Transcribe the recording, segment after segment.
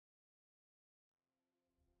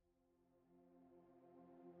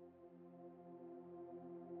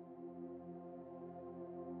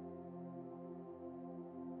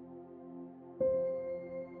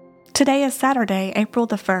Today is Saturday, April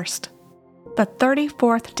the 1st, the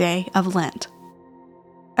 34th day of Lent.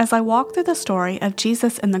 As I walk through the story of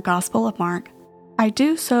Jesus in the Gospel of Mark, I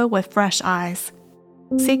do so with fresh eyes,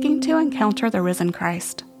 seeking to encounter the risen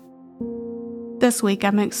Christ. This week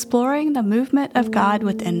I'm exploring the movement of God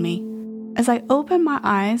within me as I open my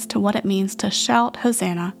eyes to what it means to shout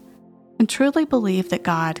Hosanna and truly believe that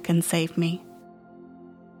God can save me.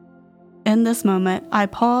 In this moment, I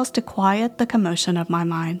pause to quiet the commotion of my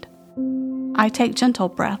mind. I take gentle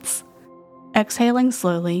breaths, exhaling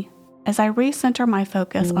slowly as I recenter my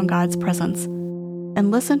focus on God's presence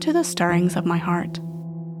and listen to the stirrings of my heart.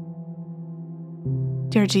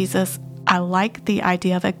 Dear Jesus, I like the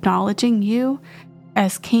idea of acknowledging you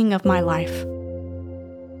as King of my life.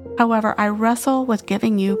 However, I wrestle with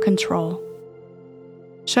giving you control.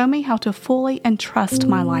 Show me how to fully entrust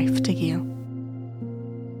my life to you.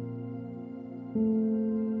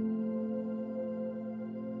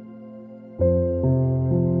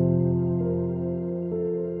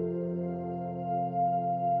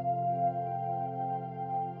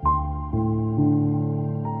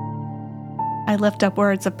 I lift up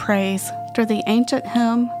words of praise through the ancient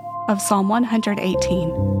hymn of Psalm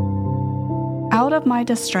 118. Out of my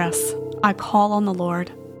distress, I call on the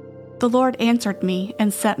Lord. The Lord answered me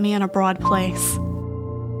and set me in a broad place.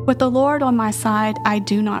 With the Lord on my side, I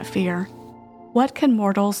do not fear. What can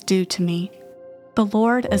mortals do to me? The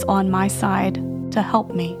Lord is on my side to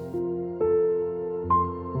help me.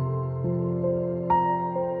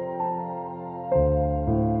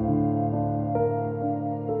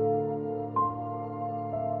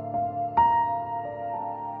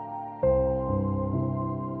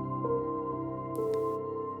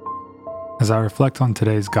 As I reflect on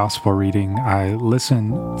today's gospel reading, I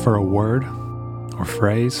listen for a word or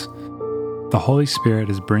phrase the Holy Spirit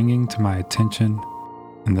is bringing to my attention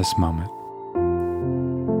in this moment.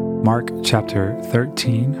 Mark chapter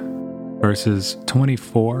 13, verses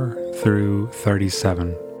 24 through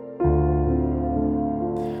 37.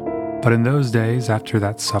 But in those days after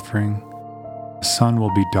that suffering, the sun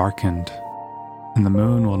will be darkened, and the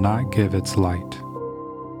moon will not give its light.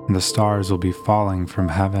 And the stars will be falling from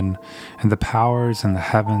heaven, and the powers in the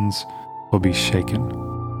heavens will be shaken.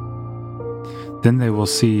 Then they will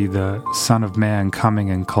see the Son of Man coming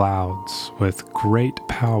in clouds with great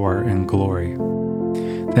power and glory.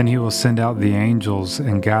 Then he will send out the angels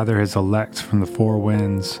and gather his elect from the four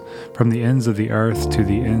winds, from the ends of the earth to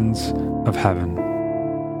the ends of heaven.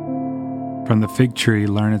 From the fig tree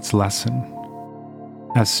learn its lesson.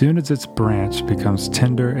 As soon as its branch becomes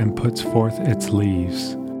tender and puts forth its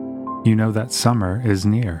leaves, you know that summer is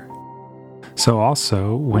near. So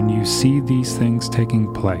also, when you see these things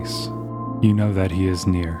taking place, you know that he is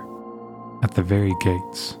near, at the very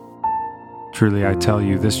gates. Truly I tell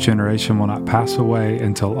you, this generation will not pass away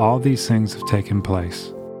until all these things have taken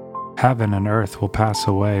place. Heaven and earth will pass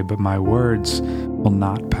away, but my words will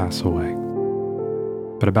not pass away.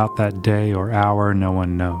 But about that day or hour no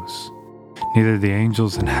one knows, neither the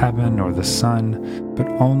angels in heaven nor the Son, but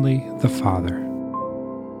only the Father.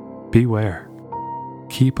 Beware,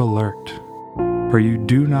 keep alert, for you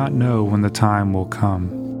do not know when the time will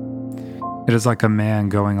come. It is like a man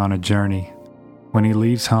going on a journey, when he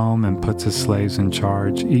leaves home and puts his slaves in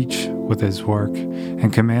charge, each with his work,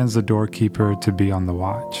 and commands the doorkeeper to be on the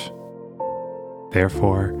watch.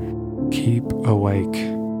 Therefore, keep awake,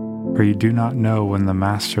 for you do not know when the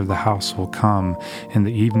master of the house will come, in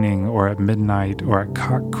the evening, or at midnight, or at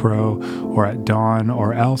cockcrow, or at dawn,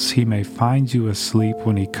 or else he may find you asleep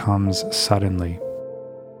when he comes suddenly.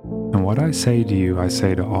 And what I say to you, I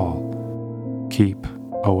say to all, keep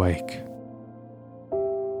awake.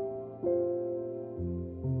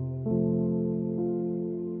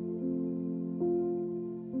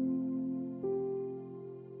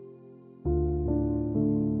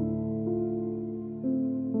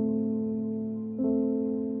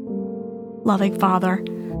 Loving Father,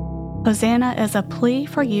 Hosanna is a plea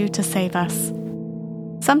for you to save us.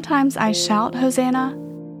 Sometimes I shout Hosanna,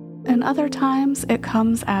 and other times it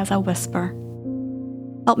comes as a whisper.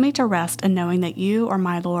 Help me to rest in knowing that you are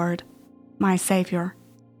my Lord, my Savior,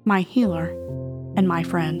 my healer, and my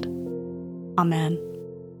friend. Amen.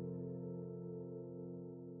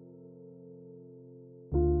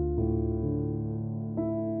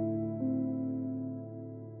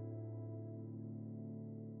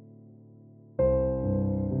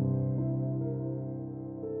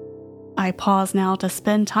 I pause now to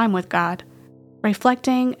spend time with God,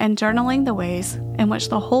 reflecting and journaling the ways in which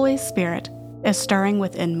the Holy Spirit is stirring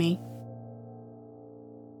within me.